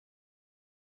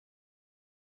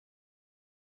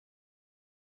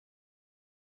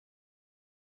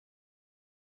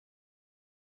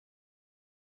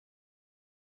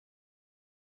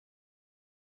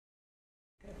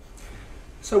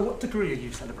So what degree are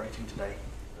you celebrating today?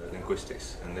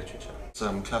 Linguistics and literature.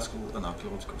 Some classical and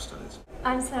archaeological studies.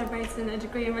 I'm celebrating a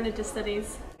degree in religious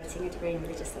studies. Celebrating a degree in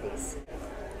religious studies.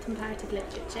 Comparative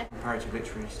literature. Comparative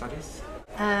literary studies.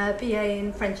 BA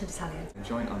in French and Italian.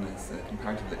 Joint honours,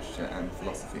 comparative literature and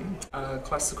philosophy.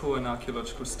 Classical and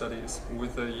archaeological studies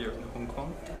with a year in Hong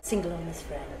Kong. Single honours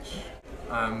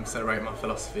French. Celebrating my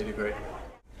philosophy degree.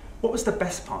 What was the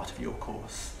best part of your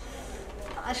course?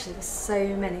 Actually, there's so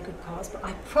many good parts, but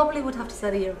I probably would have to say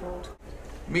the year abroad.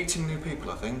 Meeting new people,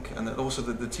 I think, and also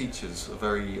the teachers are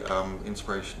very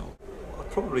inspirational.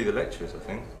 Probably the lecturers, I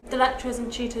think. The lecturers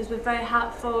and tutors were very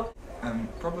helpful.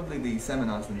 Probably the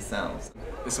seminars themselves.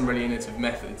 There's some really innovative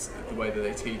methods, the way that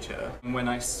they teach it. And when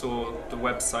I saw the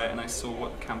website and I saw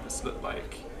what the campus looked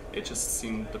like, it just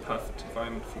seemed the perfect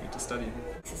environment for me to study in.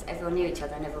 Because everyone knew each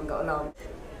other and everyone got along.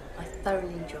 I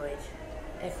thoroughly enjoyed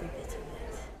every bit of it.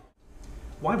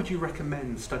 Why would you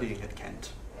recommend studying at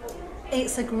Kent?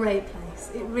 It's a great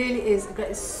place. It really is.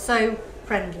 It's so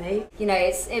friendly. You know,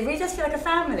 it really does feel like a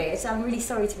family. I'm really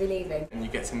sorry to be leaving. And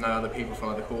you get to know other people from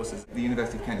other courses. The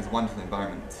University of Kent is a wonderful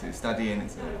environment to study in.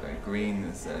 It's very green.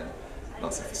 There's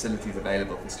lots of facilities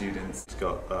available for students. It's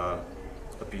got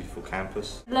a beautiful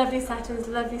campus. Lovely settings,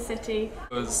 lovely city.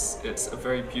 It's a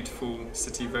very beautiful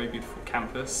city, very beautiful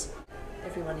campus.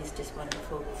 Everyone is just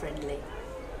wonderful, friendly,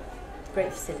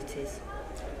 great facilities.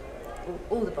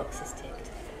 All the boxes ticked.